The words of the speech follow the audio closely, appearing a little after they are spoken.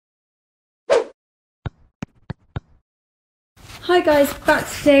Hi guys, back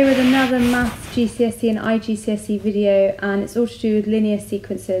today with another Maths GCSE and IGCSE video, and it's all to do with linear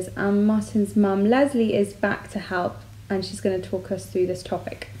sequences, and Martin's mum Lesley is back to help and she's going to talk us through this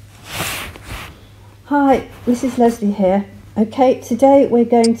topic. Hi, this is Lesley here. Okay, today we're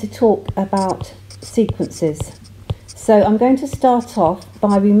going to talk about sequences. So I'm going to start off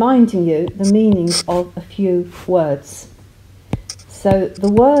by reminding you the meanings of a few words. So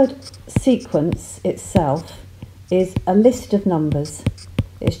the word sequence itself is a list of numbers.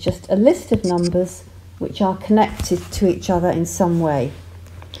 It's just a list of numbers which are connected to each other in some way.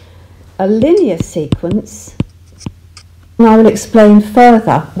 A linear sequence, and I will explain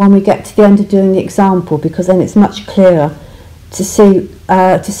further when we get to the end of doing the example, because then it's much clearer to see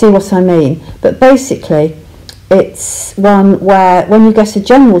what I mean. But basically it's one where when you get a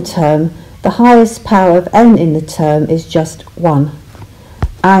general term, the highest power of n in the term is just 1.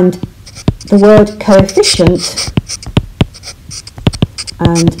 And the word coefficient,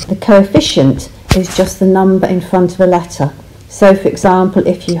 and the coefficient is just the number in front of a letter. So for example,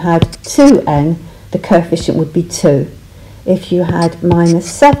 if you had 2n, the coefficient would be 2. If you had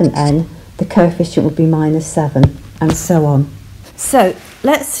minus 7n, the coefficient would be minus 7, and so on. So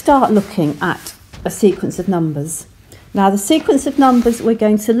let's start looking at a sequence of numbers. Now the sequence of numbers we're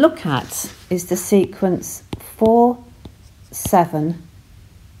going to look at is the sequence 4, 7,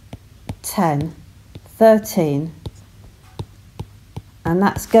 10, 13, and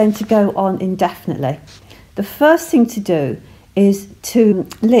that's going to go on indefinitely. The first thing to do is to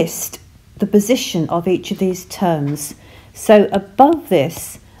list the position of each of these terms. So above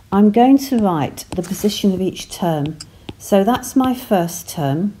this, I'm going to write the position of each term. So that's my first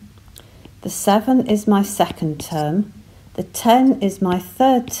term, the 7 is my second term, the 10 is my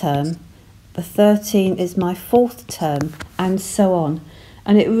third term, the 13 is my fourth term, and so on.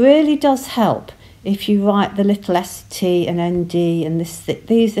 And it really does help if you write the little st and nd and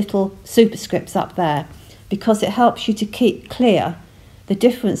these little superscripts up there, because it helps you to keep clear the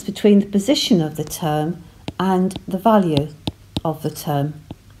difference between the position of the term and the value of the term.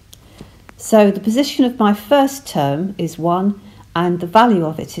 So the position of my first term is 1 and the value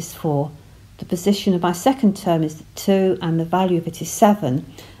of it is 4. The position of my second term is 2 and the value of it is 7.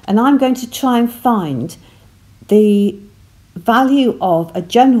 And I'm going to try and find the value of a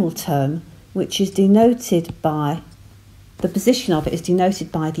general term, which is denoted by, the position of it is denoted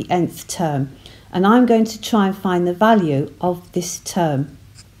by the nth term, and I'm going to try and find the value of this term.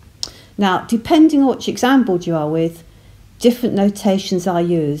 Now, depending on which exam board you are with, different notations are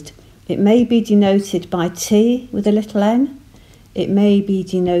used. It may be denoted by t with a little n, it may be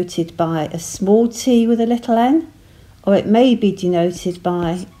denoted by a small t with a little n, or it may be denoted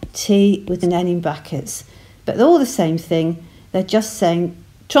by t with an n in brackets. But they're all the same thing. They're just saying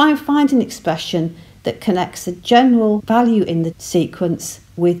try and find an expression that connects a general value in the sequence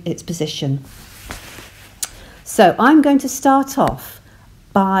with its position. So I'm going to start off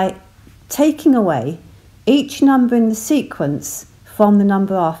by taking away each number in the sequence from the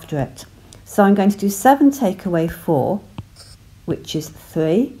number after it. So I'm going to do 7 take away 4, which is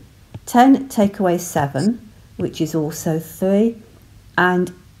 3, 10 take away 7, which is also 3,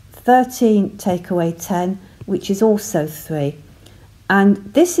 and 13 take away 10, which is also 3.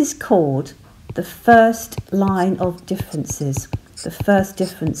 And this is called the first line of differences, the first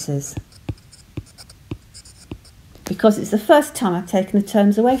differences, because it's the first time I've taken the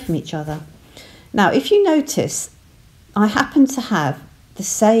terms away from each other. Now, if you notice, I happen to have the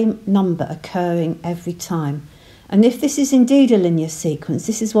same number occurring every time. And if this is indeed a linear sequence,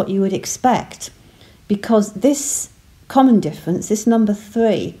 this is what you would expect, because this common difference, this number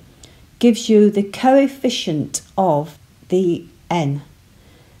 3, gives you the coefficient of the n.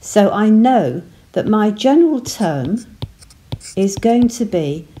 So I know that my general term is going to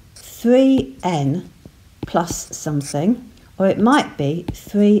be 3n plus something, or it might be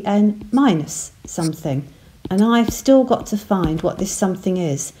 3n minus something. And I've still got to find what this something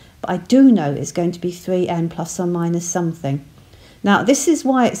is, but I do know it's going to be 3n plus or minus something. Now this is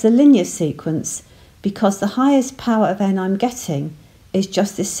why it's a linear sequence, because the highest power of n I'm getting is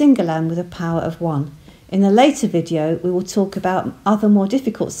just this single n with a power of 1. In a later video we will talk about other more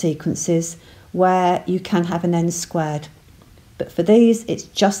difficult sequences where you can have an n squared. But for these it's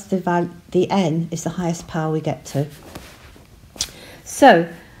just the n is the highest power we get to. So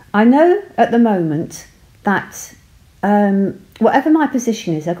I know at the moment that whatever my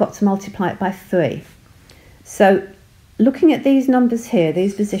position is, I've got to multiply it by 3. So looking at these numbers here,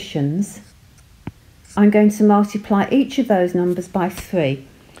 these positions, I'm going to multiply each of those numbers by 3.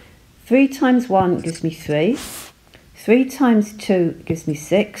 3 times 1 gives me 3. 3 times 2 gives me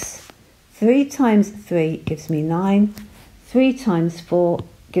 6. 3 times 3 gives me 9. 3 times 4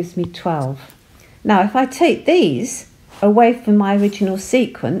 gives me 12. Now if I take these away from my original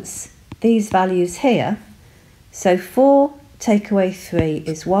sequence, these values here, so 4 take away 3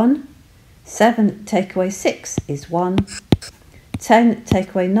 is 1, 7 take away 6 is 1, 10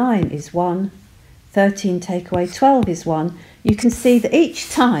 take away 9 is 1, 13 take away 12 is 1. You can see that each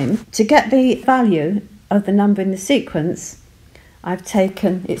time, to get the value of the number in the sequence, I've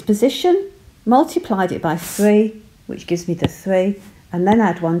taken its position, multiplied it by 3, which gives me the 3, and then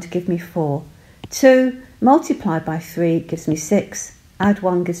add 1 to give me 4. 2 multiplied by 3 gives me 6, add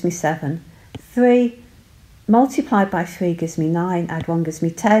 1 gives me 7. 3 multiplied by 3 gives me 9, add 1 gives me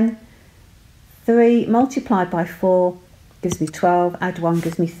 10. 3 multiplied by 4 gives me 12, add 1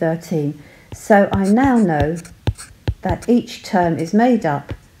 gives me 13. So I now know that each term is made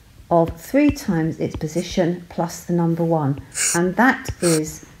up of 3 times its position plus the number 1, and that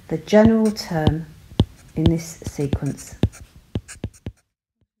is the general term in this sequence.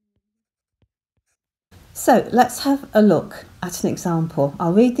 So let's have a look at an example.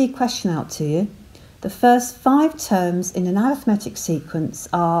 I'll read the question out to you. The first 5 terms in an arithmetic sequence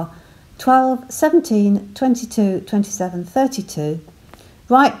are 12, 17, 22, 27, 32.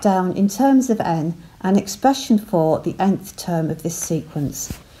 Write down in terms of n an expression for the nth term of this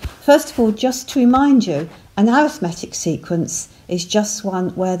sequence. First of all, just to remind you, an arithmetic sequence is just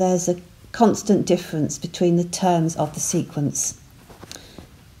one where there's a constant difference between the terms of the sequence.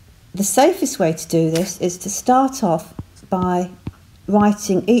 The safest way to do this is to start off by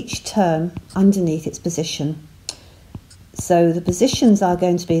writing each term underneath its position. So the positions are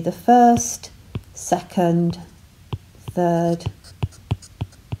going to be the first, second, third,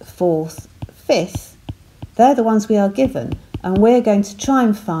 fourth, fifth. They're the ones we are given, and we're going to try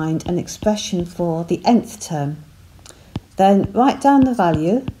and find an expression for the nth term. Then write down the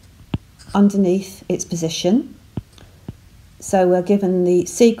value underneath its position. So we're given the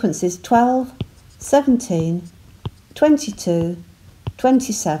sequences 12, 17, 22,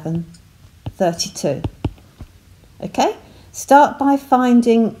 27, 32. Okay, start by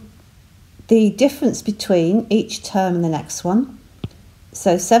finding the difference between each term and the next one.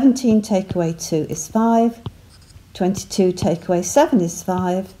 So 17 take away 2 is 5, 22 take away 7 is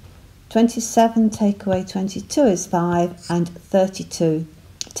 5, 27 take away 22 is 5, and 32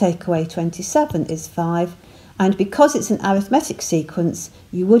 take away 27 is 5. And because it's an arithmetic sequence,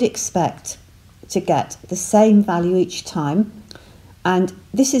 you would expect to get the same value each time. And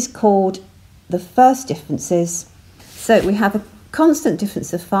this is called the first differences. So we have a constant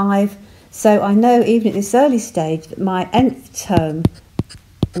difference of 5. So I know even at this early stage that my nth term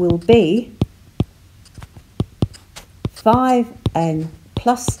will be 5n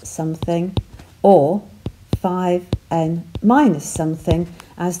plus something, or 5n minus something,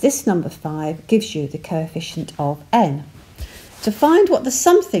 as this number 5 gives you the coefficient of n. To find what the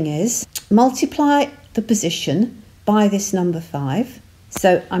something is, multiply the position by this number 5.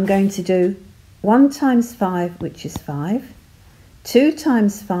 So I'm going to do 1 times 5, which is 5, 2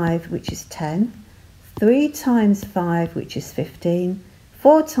 times 5, which is 10, 3 times 5, which is 15,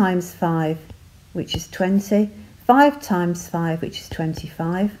 4 times 5, which is 20, 5 times 5, which is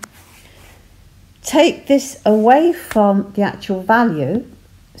 25. Take this away from the actual value.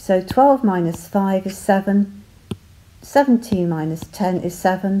 So 12 minus 5 is 7, 17 minus 10 is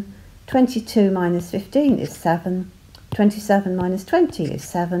 7, 22 minus 15 is 7, 27 minus 20 is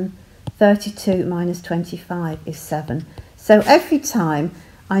 7, 32 minus 25 is 7. So every time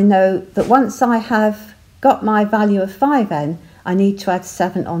I know that once I have got my value of 5n, I need to add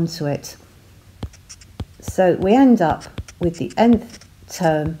 7 onto it. So we end up with the nth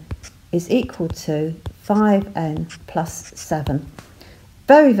term is equal to 5n plus 7.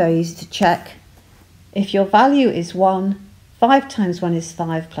 Very, very easy to check. If your value is 1, 5 times 1 is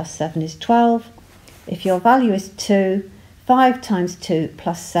 5 plus 7 is 12. If your value is 2, 5 times 2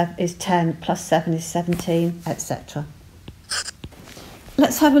 plus 7 is 10 plus 7 is 17, etc.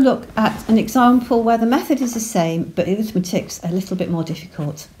 Let's have a look at an example where the method is the same, but the arithmetic's a little bit more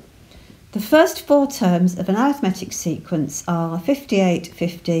difficult. The first 4 terms of an arithmetic sequence are 58,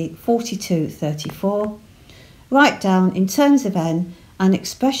 50, 42, 34. Write down in terms of n an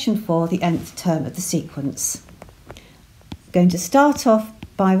expression for the nth term of the sequence. I'm going to start off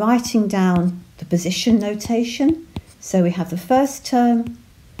by writing down the position notation. So we have the first term,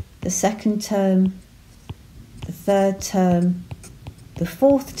 the second term, the third term, the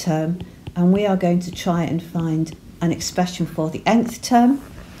fourth term, and we are going to try and find an expression for the nth term.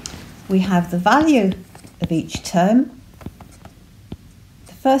 We have the value of each term.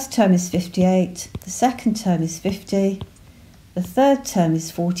 The first term is 58, the second term is 50, the third term is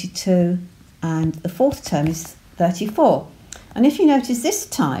 42, and the fourth term is 34. And if you notice this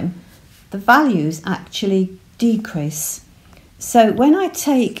time, the values actually decrease. So when I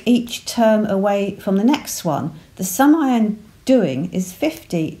take each term away from the next one, the sum I am doing is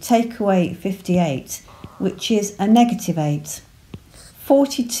 50 take away 58, which is a negative 8.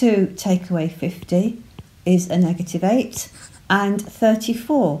 42 take away 50 is a negative 8, and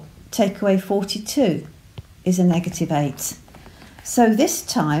 34 take away 42 is a negative 8. So this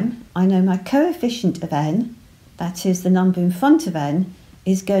time I know my coefficient of n, that is the number in front of n,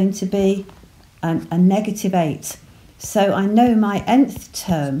 is going to be a negative 8. So I know my nth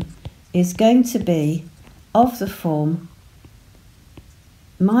term is going to be of the form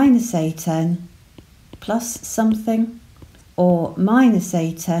minus 8n plus something, or minus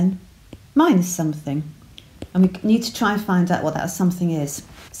 8n minus something. And we need to try and find out what that something is.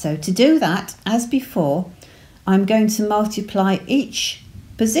 So to do that, as before, I'm going to multiply each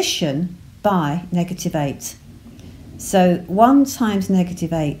position by negative 8. So 1 times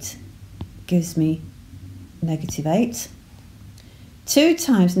negative 8 gives me negative 8. 2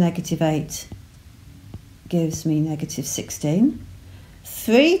 times negative 8 gives me negative 16.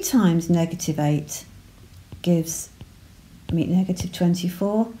 3 times negative 8 gives me negative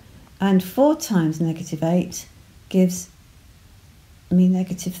 24. And 4 times negative 8 gives me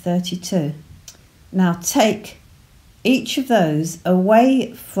negative 32. Now take each of those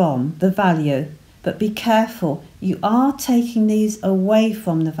away from the value, but be careful, you are taking these away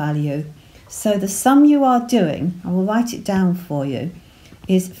from the value. So the sum you are doing, I will write it down for you,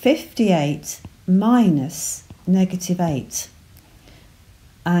 is 58 minus negative 8.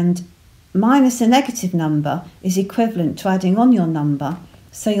 And minus a negative number is equivalent to adding on your number.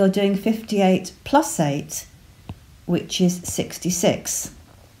 So you're doing 58 plus 8, which is 66.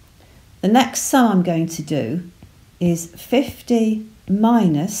 The next sum I'm going to do is 50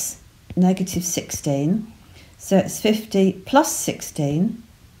 minus negative 16. So it's 50 plus 16,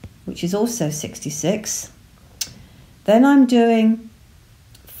 which is also 66. Then I'm doing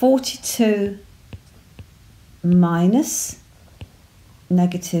 42 minus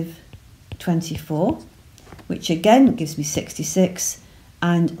negative 24, which again gives me 66.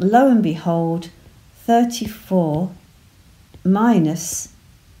 And lo and behold, 34 minus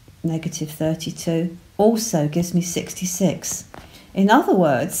negative 32 also gives me 66. In other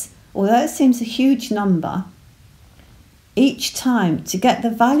words, although it seems a huge number, each time to get the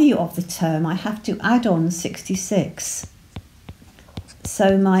value of the term I have to add on 66.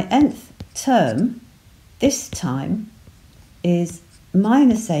 So my nth term this time is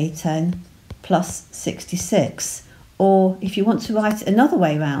minus 8n plus 66. Or if you want to write it another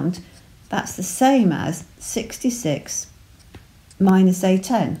way round, that's the same as 66 minus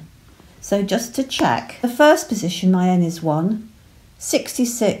 8n. So just to check, the first position, my n is 1.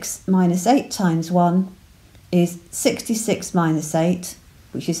 66 minus 8 times 1 is 66 minus 8,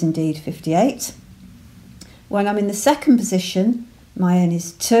 which is indeed 58. When I'm in the second position, my n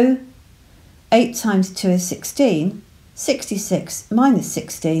is 2. 8 times 2 is 16. 66 minus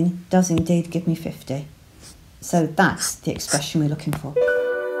 16 does indeed give me 50. So that's the expression we're looking for.